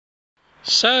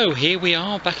So here we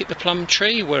are back at the plum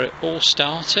tree where it all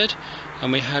started,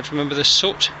 and we had, remember, the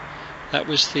soot. That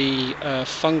was the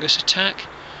fungus attack,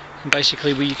 and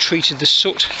basically we treated the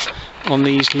soot on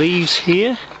these leaves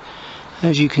here.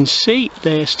 As you can see,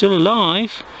 they're still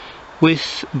alive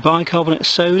with bicarbonate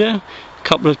soda, a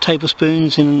couple of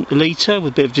tablespoons in a litre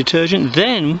with a bit of detergent.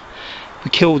 Then we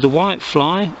killed the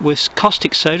whitefly with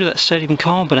caustic soda, that's sodium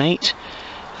carbonate,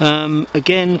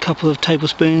 again a couple of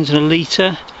tablespoons in a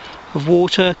litre of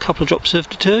water, a couple of drops of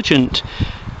detergent.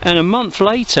 And a month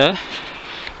later,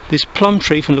 this plum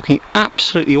tree, from looking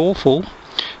absolutely awful,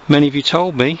 many of you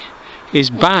told me, is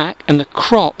back, and the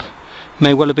crop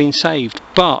may well have been saved.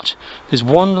 But there's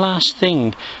one last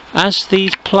thing. As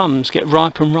these plums get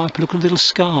riper and riper, look at the little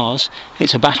scars.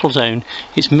 It's a battle zone.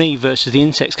 It's me versus the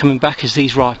insects coming back as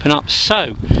these ripen up.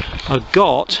 So I've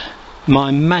got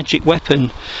my magic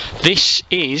weapon. This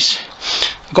is,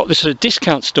 I've got this at a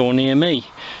discount store near me.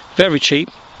 Very cheap,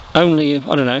 only,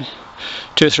 I don't know,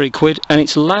 2 or 3 quid, and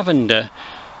it's lavender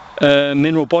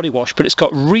mineral body wash, but it's got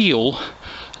real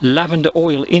lavender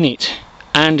oil in it,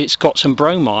 and it's got some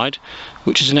bromide,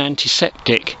 which is an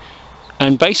antiseptic.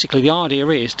 And basically the idea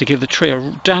is to give the tree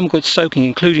a damn good soaking,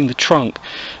 including the trunk.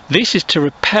 This is to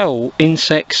repel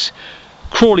insects,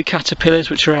 crawly caterpillars,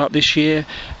 which are out this year,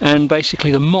 and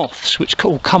basically the moths, which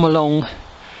will come along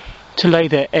to lay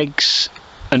their eggs,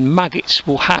 and maggots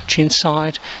will hatch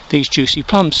inside these juicy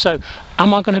plums. So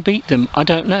am I going to beat them? I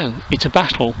don't know. It's a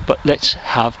battle, but let's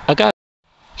have a go.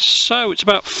 So it's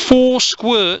about 4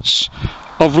 squirts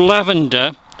of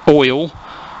lavender oil,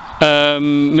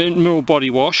 mineral body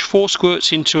wash, 4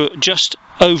 squirts into just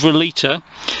over a litre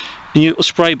in your little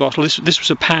spray bottle. This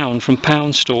was £1 from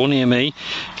Pound Store near me.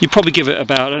 You'd probably give it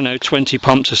about, I don't know, 20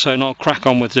 pumps or so, and I'll crack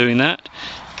on with doing that.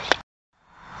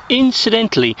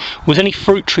 Incidentally, with any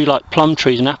fruit tree like plum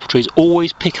trees and apple trees,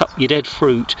 always pick up your dead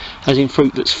fruit, as in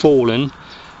fruit that's fallen,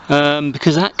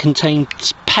 because that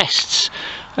contains pests,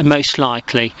 most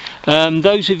likely.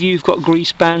 Those of you who've got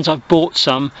grease bands, I've bought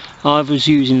some. I was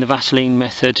using the Vaseline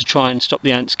method to try and stop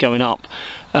the ants going up.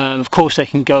 Of course they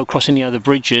can go across any other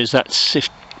bridges, that's if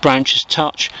branches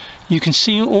touch. You can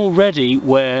see already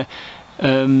where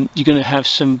you're going to have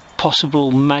some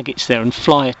possible maggots there and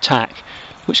fly attack,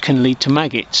 which can lead to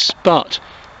maggots. But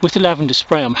with the lavender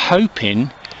spray, I'm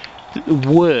hoping that the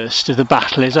worst of the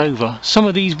battle is over. Some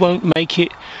of these won't make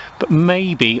it, but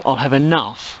maybe I'll have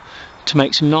enough to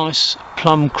make some nice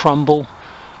plum crumble,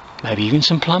 maybe even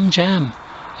some plum jam.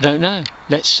 I don't know,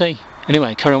 let's see.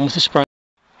 Anyway, carry on with the spray.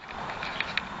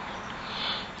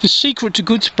 The secret to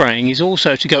good spraying is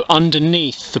also to go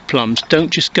underneath the plums.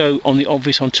 Don't just go on the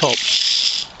obvious on top.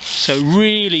 So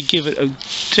really give it a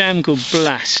damn good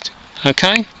blast.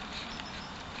 Okay,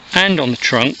 and on the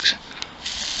trunks,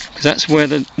 because that's where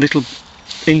the little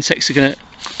insects are going to,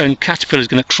 and caterpillars are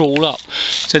going to crawl up.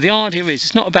 So the idea is,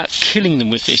 it's not about killing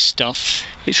them with this stuff,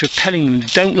 it's repelling them. They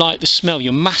don't like the smell.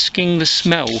 You're masking the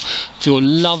smell of your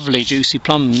lovely juicy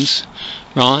plums,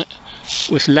 right,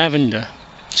 with lavender.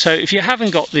 So if you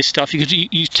haven't got this stuff, you could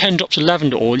use 10 drops of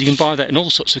lavender oil. You can buy that in all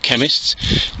sorts of chemists.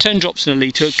 10 drops in a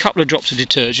litre, a couple of drops of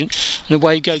detergent, and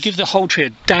away you go. Give the whole tree a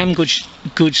damn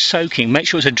good soaking. Make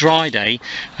sure it's a dry day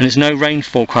and there's no rain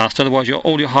forecast, otherwise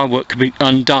all your hard work could be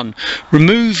undone.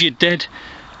 Remove your dead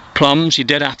plums, your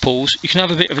dead apples. You can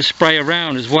have a bit of a spray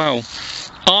around as well.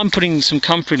 I'm putting some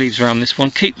comfrey leaves around this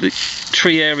one. Keep the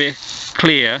tree area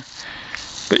clear,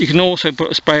 but you can also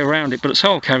put a spray around it. But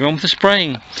so I'll carry on with the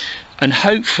spraying. And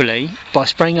hopefully, by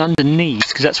spraying underneath,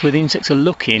 because that's where the insects are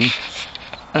looking,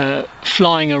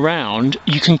 flying around,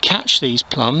 you can catch these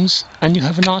plums and you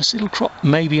have a nice little crop,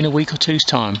 maybe in a week or two's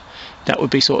time. That would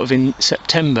be sort of in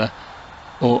September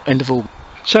or end of August.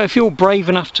 So if you're brave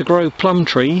enough to grow plum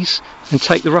trees and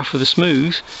take the rough with the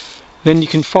smooth, then you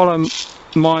can follow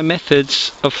my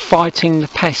methods of fighting the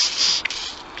pests.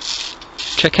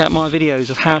 Check out my videos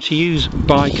of how to use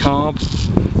bicarb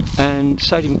and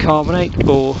sodium carbonate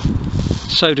or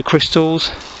soda crystals,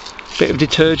 bit of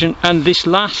detergent, and this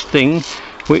last thing,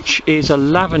 which is a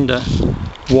lavender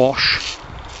wash.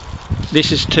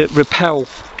 This is to repel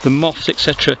the moths,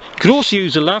 etc. You can also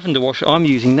use the lavender wash I'm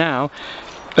using now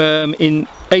in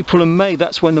April and May.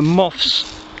 That's when the moths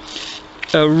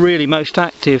are really most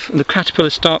active and the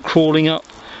caterpillars start crawling up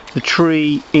the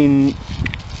tree in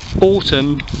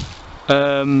autumn,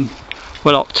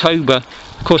 well, October.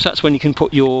 Of course, that's when you can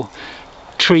put your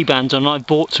tree bands on. I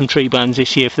bought some tree bands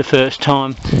this year for the first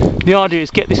time. The idea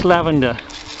is get this lavender,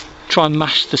 try and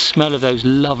mash the smell of those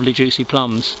lovely juicy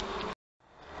plums.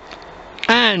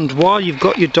 And while you've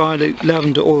got your dilute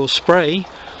lavender oil spray,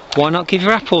 why not give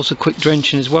your apples a quick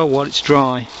drenching as well while it's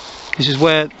dry? This is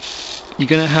where you're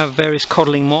going to have various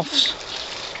coddling moths,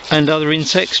 and other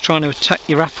insects trying to attack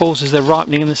your apples as they're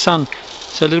ripening in the sun.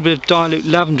 So a little bit of dilute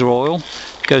lavender oil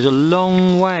goes a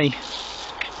long way.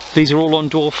 These are all on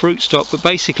dwarf rootstock, but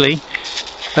basically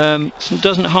it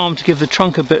doesn't harm to give the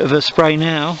trunk a bit of a spray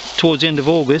now towards the end of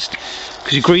August,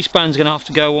 because your grease band's going to have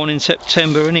to go on in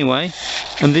September anyway.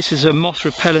 And this is a moth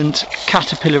repellent,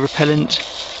 caterpillar repellent,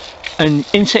 and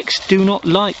insects do not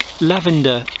like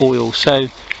lavender oil, so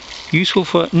useful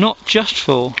for not just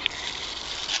for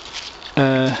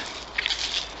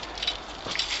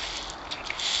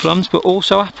plums but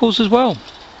also apples as well.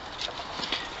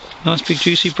 Nice big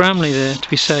juicy bramley there to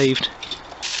be saved.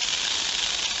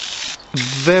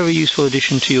 Very useful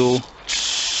addition to your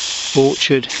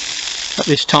orchard at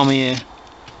this time of year.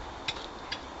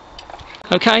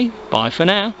 Okay, bye for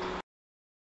now.